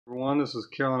everyone, this is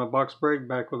Carolina Box Break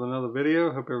back with another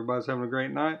video. Hope everybody's having a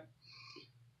great night.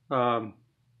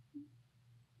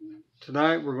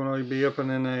 Tonight we're going to be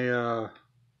opening a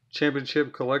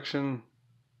championship collection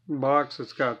box.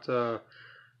 It's got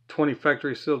 20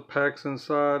 factory sealed packs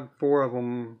inside. 4 of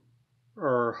them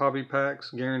are hobby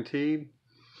packs guaranteed,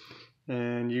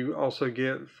 and you also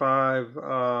get 5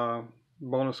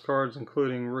 bonus cards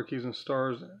including rookies and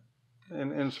stars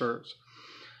and inserts.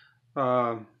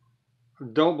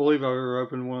 Don't believe I've ever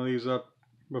opened one of these up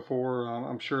before.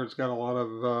 I'm sure it's got a lot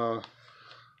of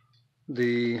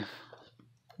the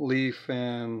Leaf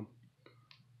and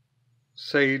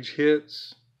Sage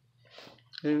hits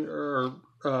or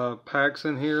packs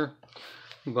in here,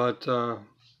 but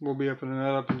we'll be opening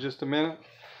that up in just a minute.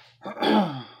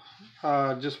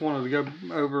 I just wanted to go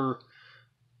over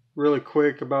really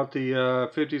quick about the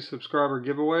 50 subscriber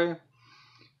giveaway.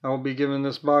 I will be giving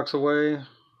this box away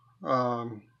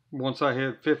once I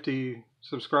hit 50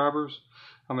 subscribers.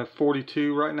 I'm at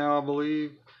 42 right now, I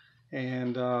believe.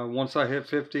 And once I hit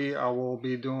 50, I will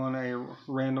be doing a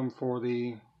random for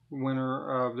the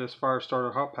winner of this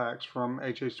Firestarter Hot Packs from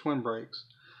HH Twin Breaks.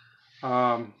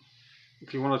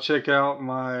 If you want to check out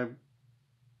my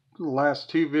last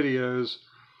 2 videos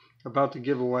about the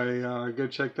giveaway, go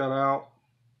check that out.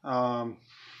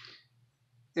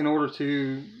 In order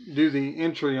to do the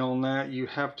entry on that, you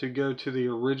have to go to the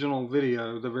original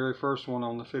video, the very first one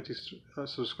on the 50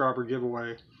 subscriber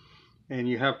giveaway, and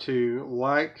you have to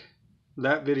like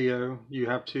that video. You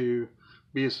have to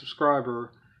be a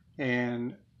subscriber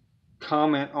and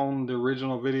comment on the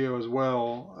original video as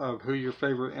well of who your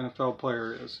favorite NFL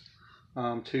player is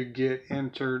to get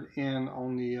entered in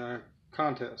on the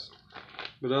contest.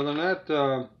 But other than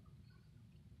that,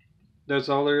 that's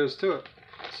all there is to it.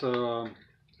 So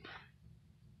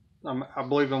I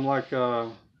believe I'm like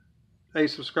 8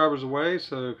 subscribers away,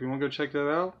 so if you want to go check that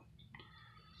out,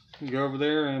 go over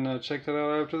there and check that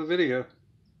out after the video.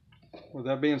 With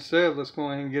that being said, let's go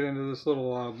ahead and get into this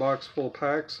little box full of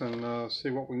packs and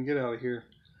see what we can get out of here.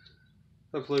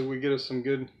 Hopefully we get us some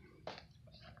good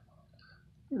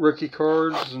rookie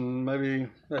cards and maybe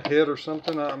a hit or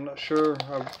something. I'm not sure.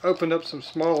 I've opened up some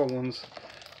smaller ones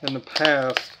in the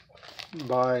past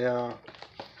by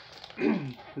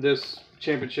this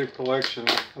championship collection.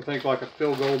 I think like a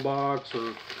field goal box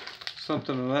or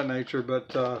something of that nature,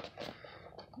 but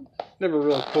never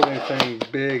really pulled anything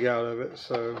big out of it,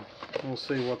 so we'll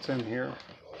see what's in here.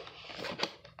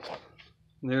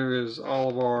 There is all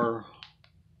of our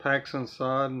packs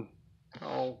inside,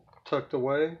 all tucked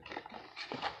away.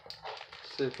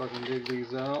 Let's see if I can dig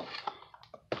these out.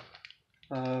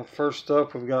 First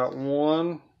up, we've got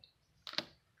 1,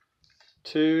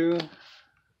 2,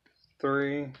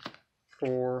 3,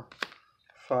 4,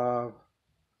 5,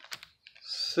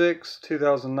 6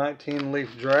 2019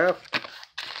 Leaf Draft.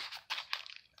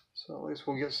 So at least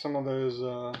we'll get some of those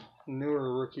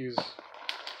newer rookies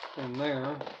in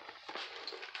there.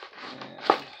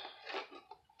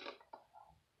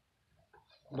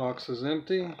 And box is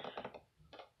empty.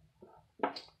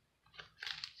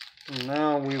 And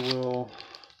now we will,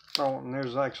 oh, and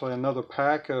there's actually another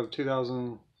pack of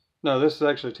 2000, no, this is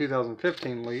actually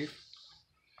 2015 Leaf.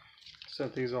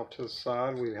 Set these off to the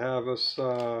side. We have us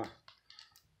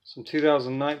some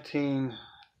 2019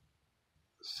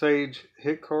 Sage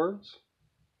hit cards,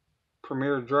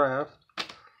 Premier Draft,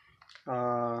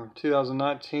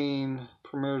 2019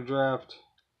 Premier Draft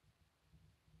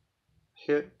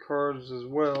hit cards as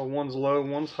well. One's low,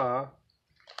 one's high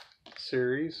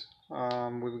series.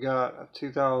 We've got a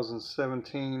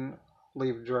 2017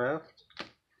 Leaf Draft.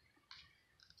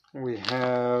 We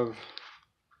have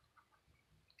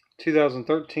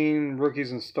 2013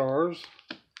 Rookies and Stars.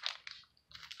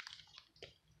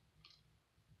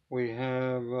 We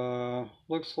have,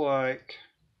 looks like,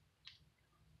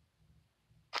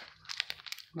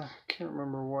 I can't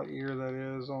remember what year that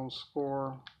is on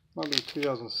score. Might be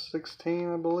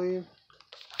 2016, I believe.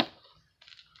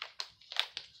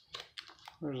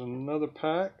 There's another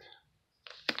pack.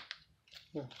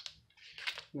 And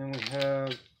then we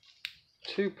have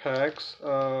 2 packs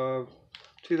of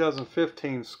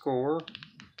 2015 score.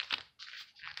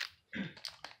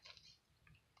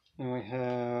 And we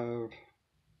have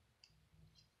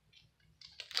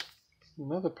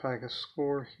another pack of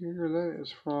score here. That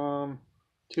is from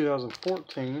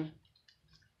 2014.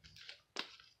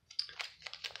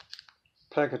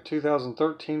 Pack of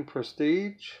 2013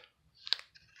 Prestige.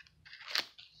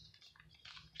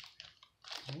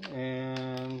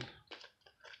 And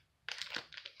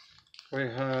we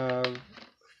have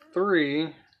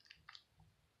 3.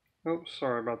 Oops,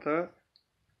 sorry about that.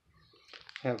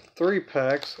 I have 3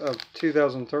 packs of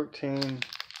 2013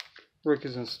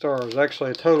 Rookies and Stars.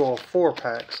 Actually, a total of 4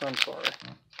 packs. I'm sorry.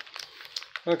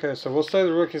 Okay, so we'll save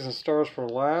the Rookies and Stars for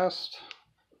last.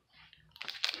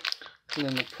 And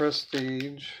then the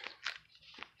Prestige.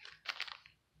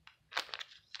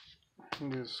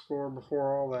 We'll do the score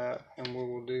before all that. And we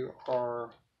will do our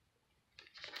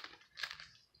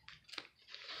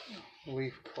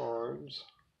Leaf cards.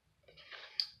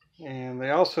 And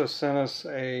they also sent us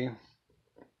a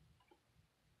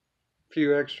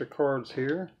few extra cards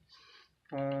here.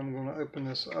 I'm going to open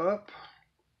this up.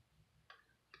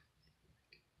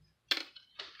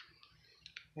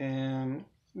 And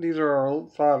these are our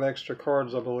 5 extra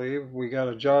cards, I believe. We got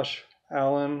a Josh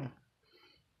Allen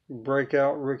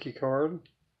breakout rookie card.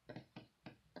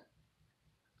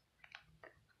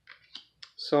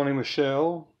 Sony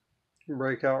Michel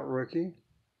breakout rookie.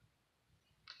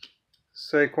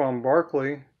 Saquon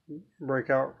Barkley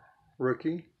breakout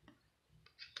rookie.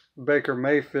 Baker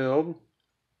Mayfield.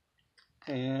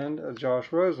 And a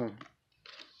Josh Rosen.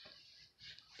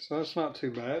 So that's not too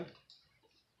bad.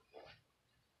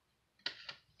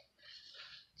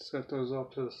 Set those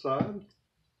off to the side.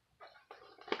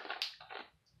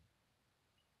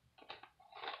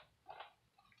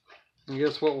 And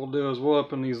guess what we'll do is we'll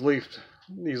open these leaf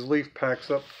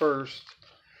packs up first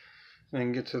and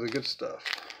then get to the good stuff.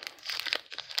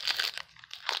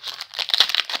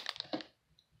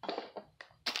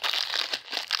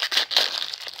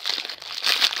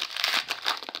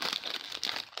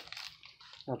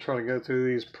 I'll try to go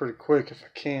through these pretty quick if I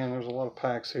can. There's a lot of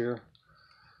packs here.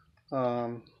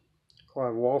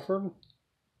 Clive Walford,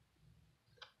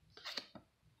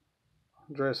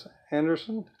 Andres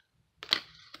Anderson,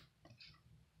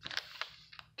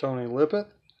 Tony Lippett,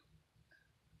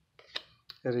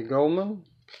 Eddie Goldman,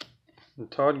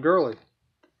 and Todd Gurley.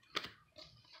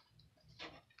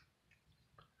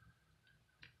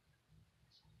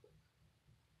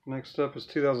 Next up is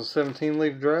 2017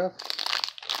 Leaf Draft.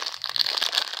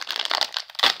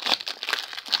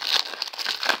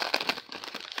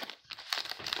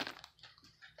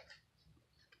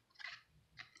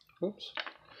 Oops.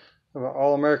 About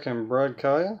All-American Brad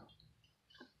Kaya,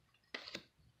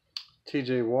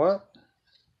 TJ Watt,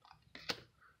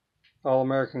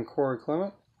 All-American Corey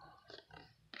Clement,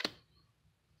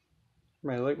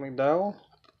 Malik McDowell,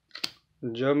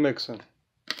 and Joe Mixon.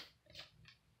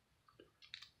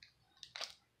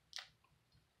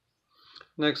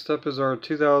 Next up is our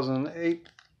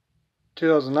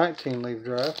 2019 Leaf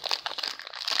Draft.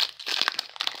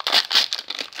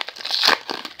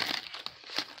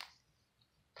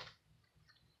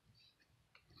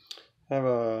 I have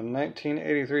a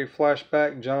 1983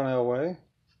 flashback John Elway,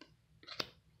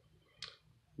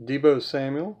 Deebo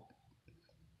Samuel,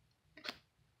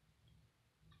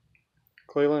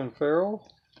 Cleveland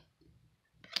Farrell,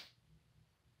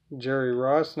 Jerry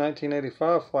Rice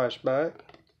 1985 flashback,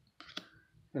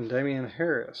 and Damian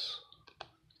Harris.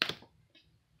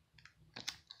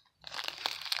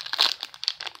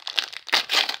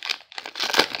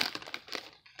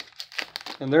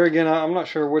 And there again, I'm not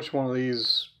sure which one of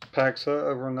these packs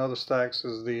over in the other stacks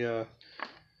is the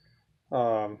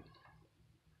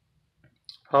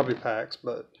hobby packs,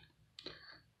 but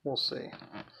we'll see.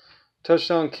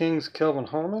 Touchdown Kings Kelvin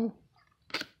Harmon.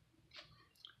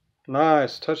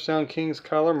 Nice. Touchdown Kings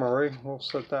Kyler Murray. We'll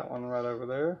set that one right over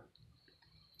there.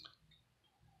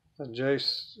 Jay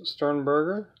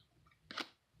Sternberger.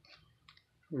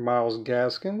 Myles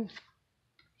Gaskin.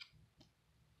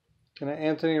 And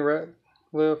Anthony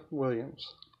Ratcliffe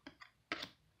Williams.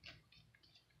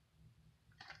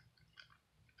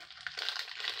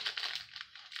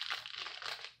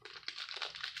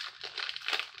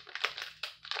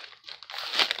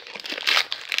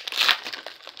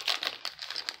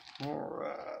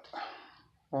 Alright,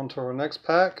 on to our next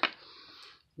pack.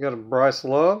 We got a Bryce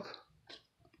Love,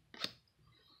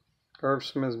 Irv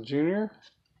Smith Jr.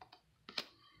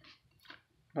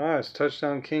 Nice,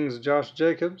 Touchdown Kings Josh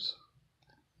Jacobs,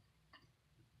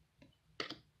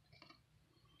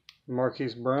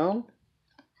 Marquise Brown,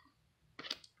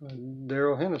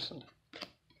 Darrell Henderson.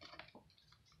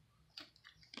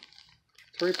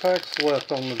 3 packs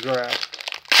left on the draft.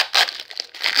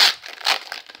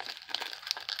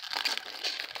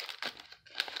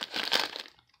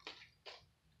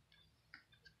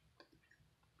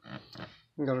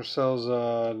 We got ourselves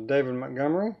David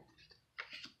Montgomery,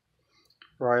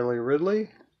 Riley Ridley,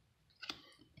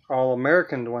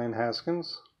 All-American Dwayne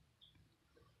Haskins.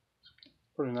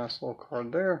 Pretty nice little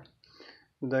card there.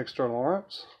 Dexter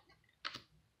Lawrence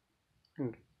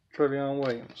and Trevion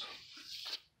Williams.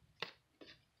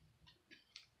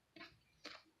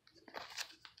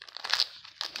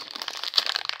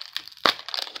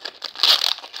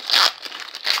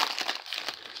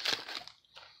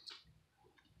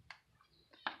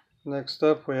 Next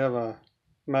up we have a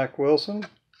Mack Wilson.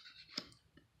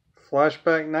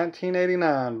 Flashback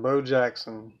 1989, Bo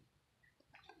Jackson.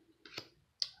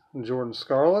 Jordan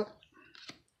Scarlett.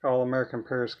 All-American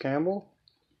Paris Campbell.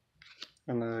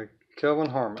 And Kelvin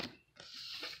Harmon.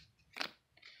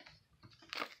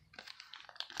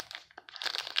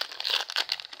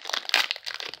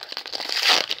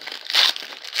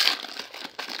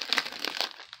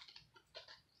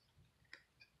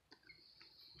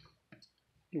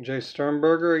 Jay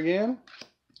Sternberger again.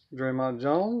 Draymond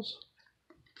Jones.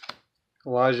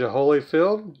 Elijah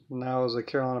Holyfield, now is a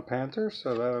Carolina Panther,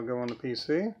 so that'll go on the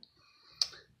PC.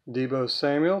 Deebo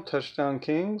Samuel, Touchdown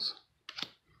Kings.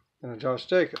 And a Josh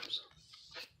Jacobs.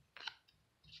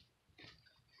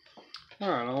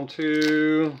 Alright, on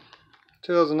to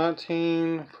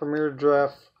 2019 Premier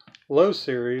Draft Low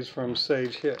Series from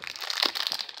Sage Hit.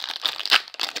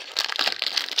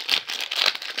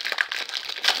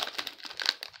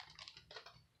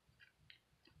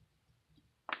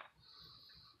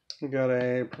 We got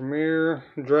a Premier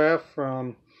Draft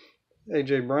from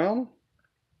AJ Brown.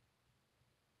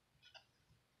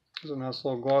 These are nice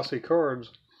little glossy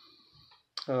cards.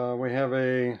 We have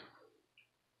a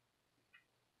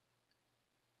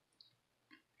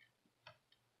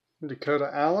Dakota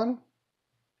Allen,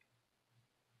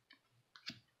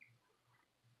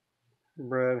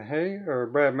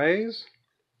 Brad Mays,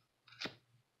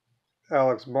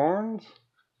 Alex Barnes,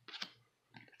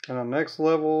 and on next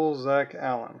level, Zach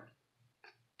Allen.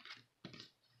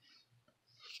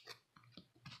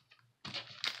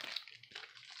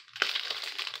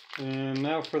 And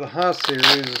now for the high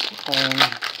series on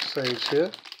Sage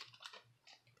Hit.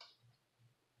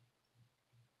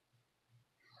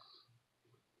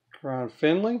 Ryan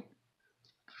Finley,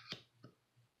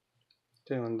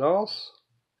 Jalen Doss,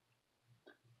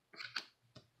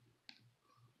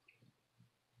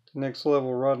 next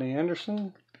level Rodney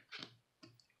Anderson,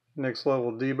 next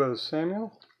level Deebo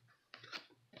Samuel,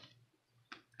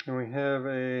 and we have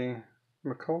a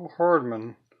McCall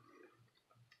Hardman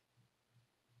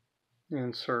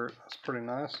insert. That's pretty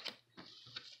nice.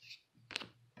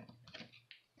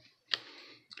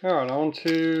 Alright, on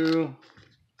to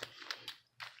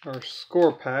our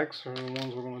score packs, or the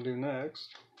ones we're going to do next.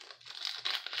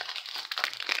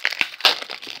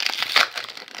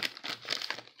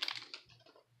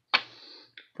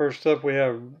 First up we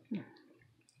have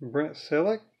Brent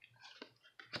Celek,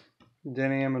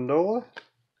 Danny Amendola,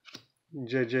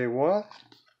 J.J. Watt,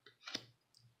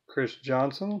 Chris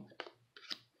Johnson,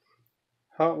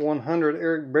 Hot 100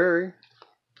 Eric Berry,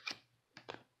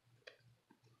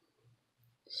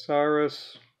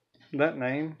 Cyrus, that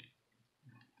name,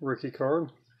 rookie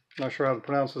card. Not sure how to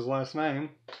pronounce his last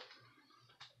name.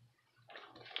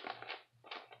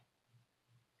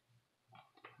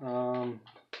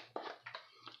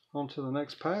 On to the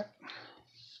next pack.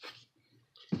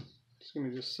 Just give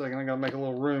me just a second. I gotta make a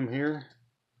little room here.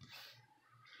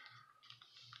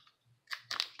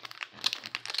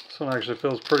 This one actually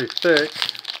feels pretty thick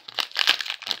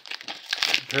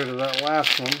compared to that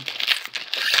last one.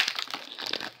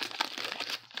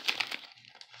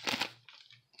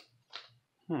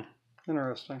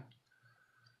 Interesting.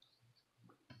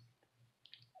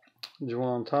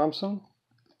 Juwan Thompson,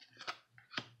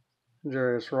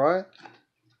 Jarius Wright,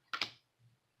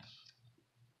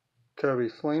 Kobe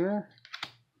Fleener,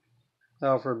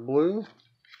 Alfred Blue,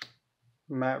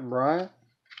 Matt Bryant,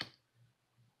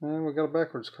 and we got a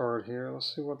backwards card here.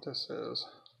 Let's see what this is.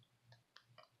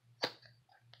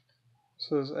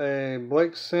 This is a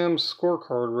Blake Sims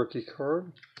scorecard rookie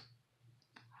card.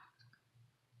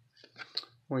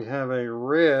 We have a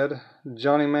red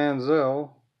Johnny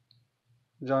Manziel,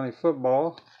 Johnny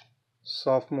Football,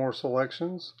 sophomore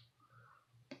selections.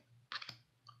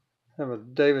 Have a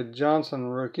David Johnson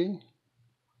rookie.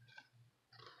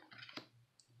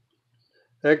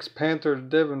 Ex-Panther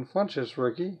Devin Funchess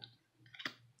rookie.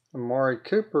 Amari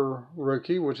Cooper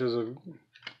rookie, which is a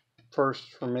first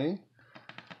for me.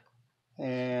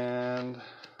 And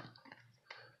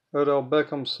Odell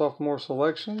Beckham sophomore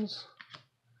selections.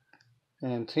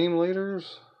 And team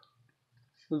leaders,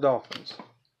 the Dolphins.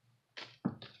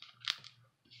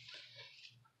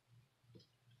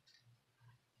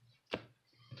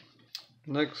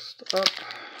 Next up,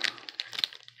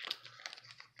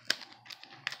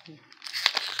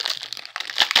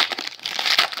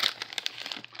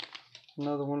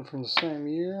 another one from the same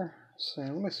year.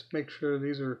 Let me make sure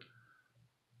these are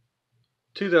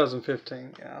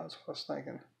 2015. Yeah, that's what I was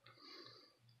thinking.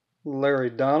 Larry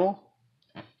Donnell.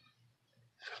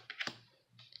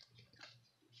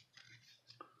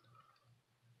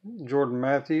 Jordan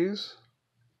Matthews,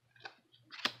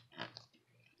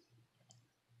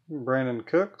 Brandon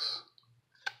Cooks,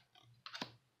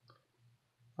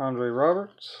 Andre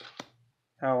Roberts,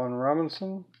 Allen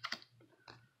Robinson,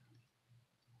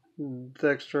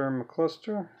 Dexter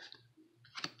McCluster.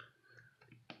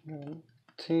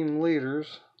 Team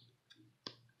leaders: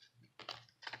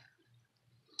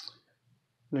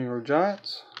 New York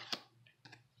Giants.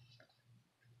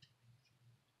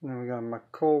 And then we got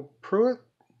McCole Pruitt,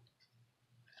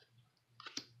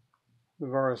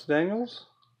 Varus Daniels,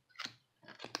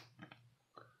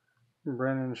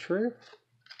 Brandon Shreve,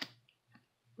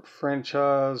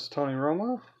 franchise Tony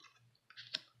Romo,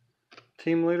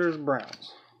 team leaders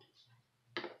Browns.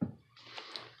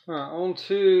 All right, on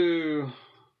to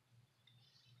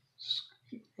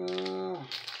not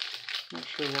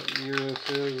sure what year this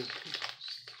is.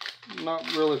 Not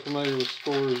really familiar with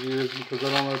Scores years because I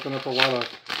don't open up a lot of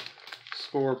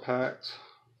Score packs.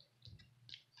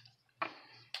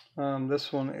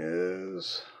 This one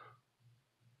is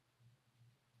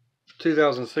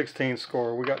 2016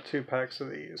 Score. We got 2 packs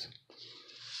of these.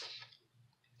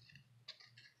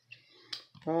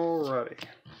 Alrighty.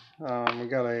 We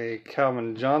got a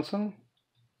Calvin Johnson,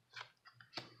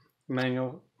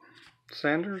 Emmanuel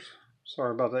Sanders.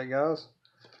 Sorry about that, guys.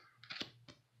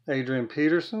 Adrian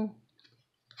Peterson.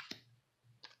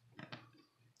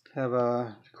 Have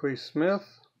Jaquez Smith,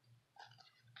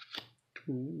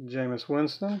 Jameis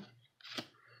Winston.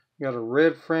 Got a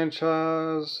red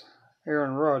franchise,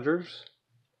 Aaron Rodgers.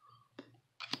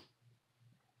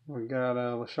 We got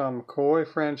LaShawn McCoy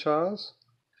franchise.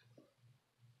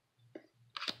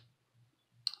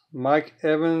 Mike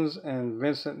Evans and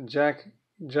Vincent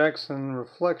Jackson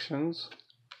reflections.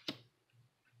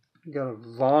 We got a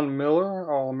Von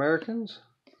Miller All-Americans.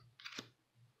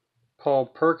 Paul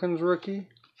Perkins rookie.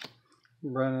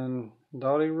 Brennan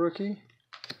Doughty rookie.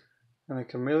 And a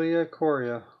Camellia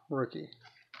Correa rookie.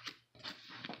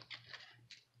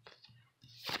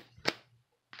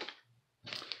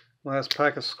 Last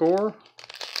pack of Score.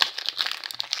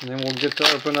 And then we'll get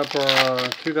to open up our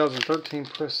 2013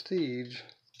 Prestige.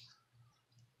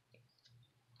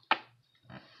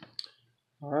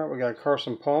 Alright, we got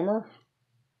Carson Palmer,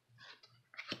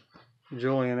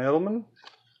 Julian Edelman,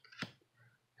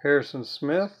 Harrison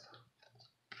Smith,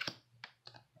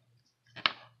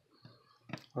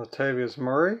 Latavius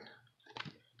Murray,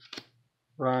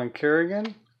 Ryan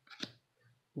Kerrigan,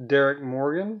 Derek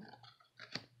Morgan.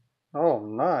 Oh,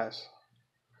 nice.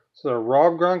 So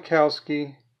Rob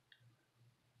Gronkowski,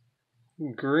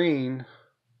 green. I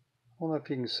don't know if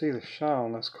you can see the shine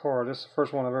on this card. This is the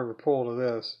first one I've ever pulled of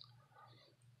this.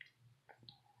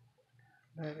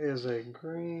 That is a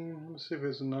green. Let's see if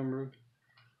it's numbered.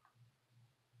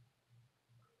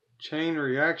 Chain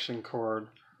reaction card.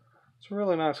 It's a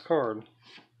really nice card.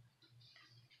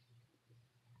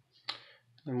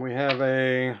 And we have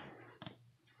a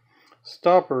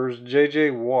Stoppers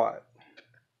J.J. Watt.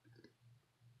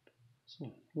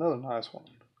 Another nice one.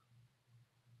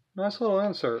 Nice little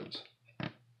inserts.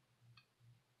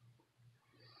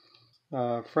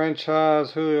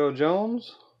 Franchise Julio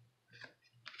Jones.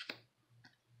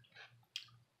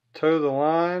 Toe the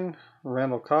line,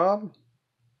 Randall Cobb.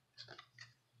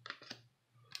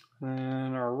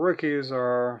 And our rookies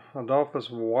are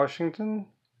Adolphus Washington,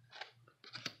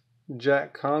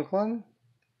 Jack Conklin,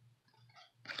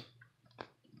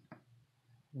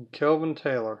 and Kelvin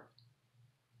Taylor.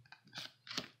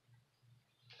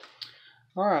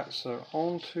 Alright, so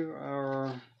on to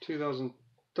our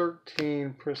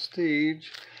 2013 Prestige.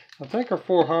 I think our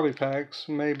 4 hobby packs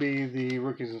may be the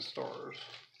Rookies and Stars.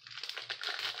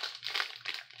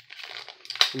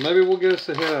 Maybe we'll get us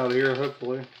a hit out of here,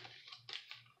 hopefully.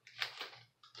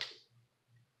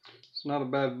 It's not a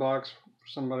bad box for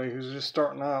somebody who's just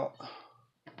starting out.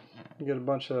 You get a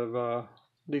bunch of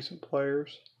decent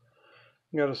players.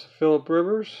 You got us Phillip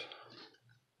Rivers,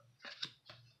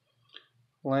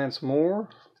 Lance Moore,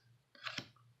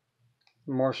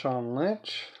 Marshawn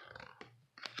Lynch,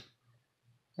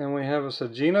 and we have us a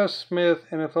Geno Smith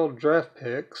NFL draft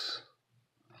picks.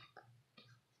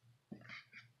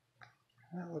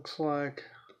 That looks like,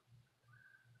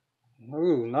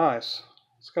 ooh, nice.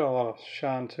 It's got a lot of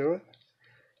shine to it.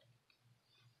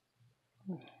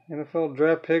 NFL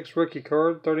draft picks rookie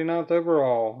card, 39th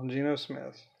overall, Geno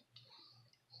Smith.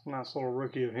 Nice little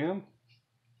rookie of him.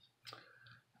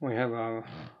 We have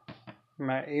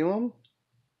Matt Elam.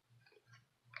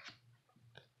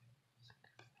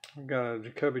 We've got a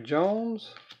Jacoby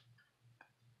Jones,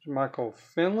 Michael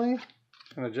Finley,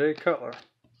 and a Jay Cutler.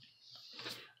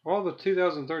 All the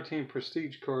 2013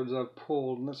 Prestige cards I've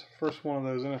pulled, and that's the first one of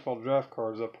those NFL draft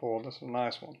cards I pulled. That's a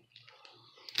nice one.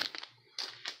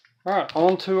 Alright,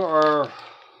 on to our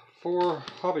 4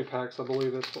 hobby packs, I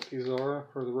believe that's what these are,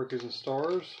 for the Rookies and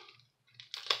Stars.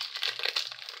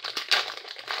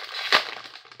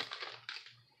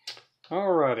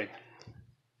 Alrighty.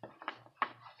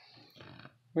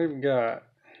 We've got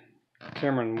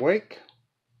Cameron Wake,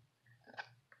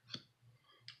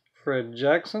 Fred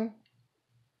Jackson,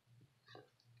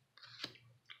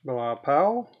 Bilal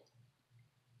Powell.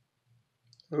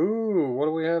 Ooh, what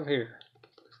do we have here?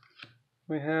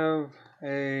 We have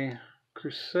a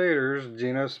Crusaders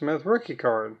Geno Smith rookie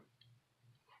card.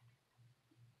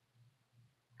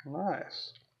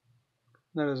 Nice.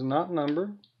 That is not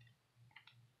numbered.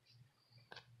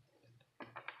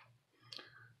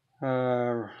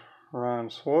 Ryan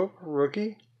Swope,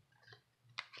 rookie.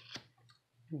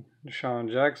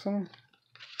 Deshaun Jackson.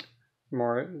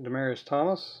 Demaryius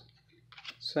Thomas.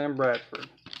 Sam Bradford.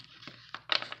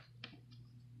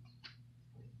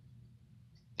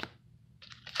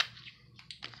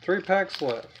 Three packs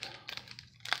left.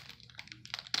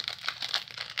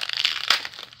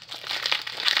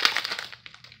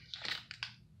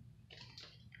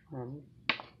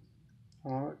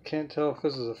 I can't tell if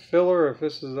this is a filler or if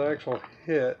this is an actual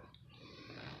hit.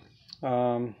 It's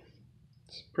a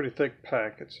pretty thick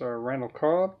pack. It's Randall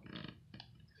Cobb,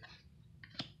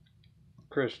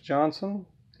 Chris Johnson,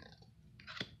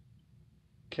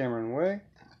 Cameron Wake,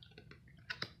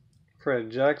 Fred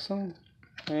Jackson,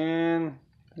 and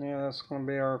yeah, that's going to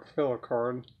be our filler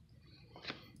card.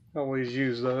 Always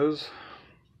use those.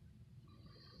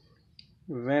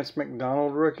 Vance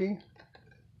McDonald rookie,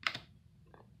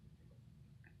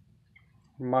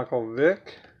 Michael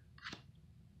Vick,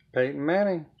 Peyton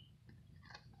Manning,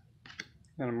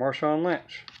 and a Marshawn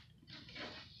Lynch.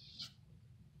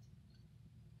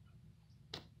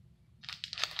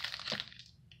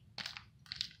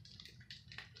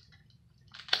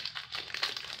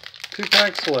 Two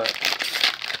packs left.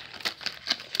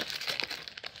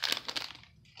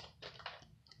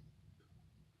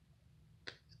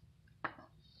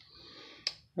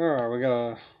 Alright, we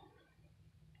got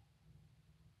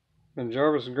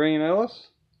Jarvis Green Ellis,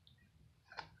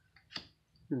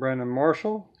 Brandon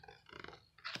Marshall,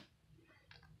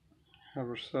 have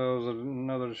ourselves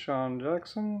another Deshaun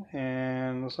Jackson,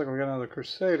 and looks like we got another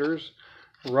Crusaders,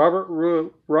 Robert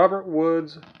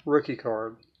Woods rookie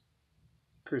card.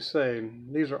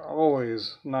 Crusade. These are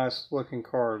always nice looking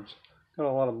cards. Got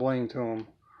a lot of bling to them.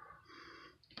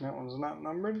 That one's not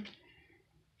numbered.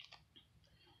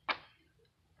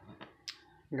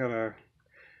 Got a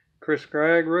Chris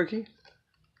Gregg rookie,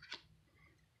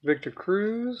 Victor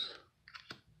Cruz,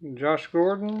 Josh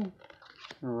Gordon,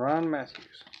 and Ryan Matthews.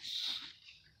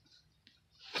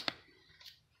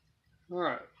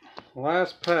 Alright,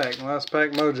 last pack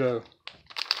mojo.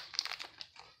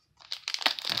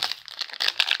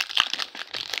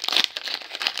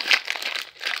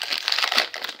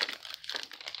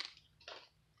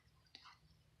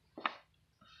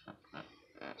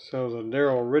 So the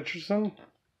Daryl Richardson,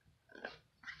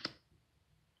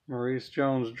 Maurice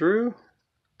Jones-Drew,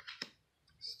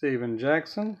 Steven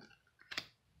Jackson,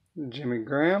 Jimmy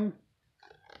Graham,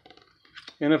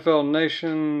 NFL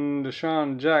Nation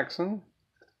Deshaun Jackson,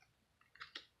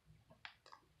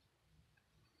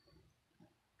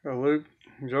 a Luke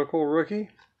Joeckel rookie,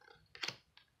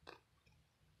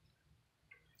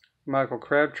 Michael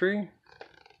Crabtree,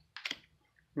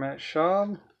 Matt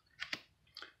Schaub,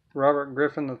 Robert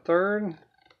Griffin III,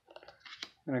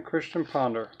 and a Christian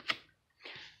Ponder.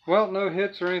 Well, no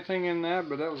hits or anything in that,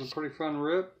 but that was a pretty fun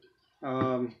rip.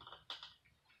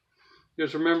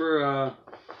 Just remember,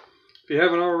 if you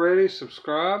haven't already,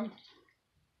 subscribe,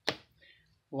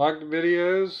 like the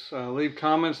videos, leave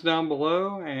comments down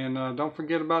below, and don't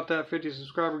forget about that 50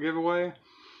 subscriber giveaway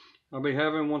I'll be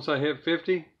having once I hit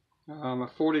 50. I'm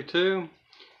at 42.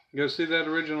 Go see that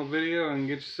original video and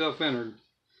get yourself entered.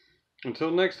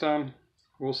 Until next time,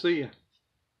 we'll see you.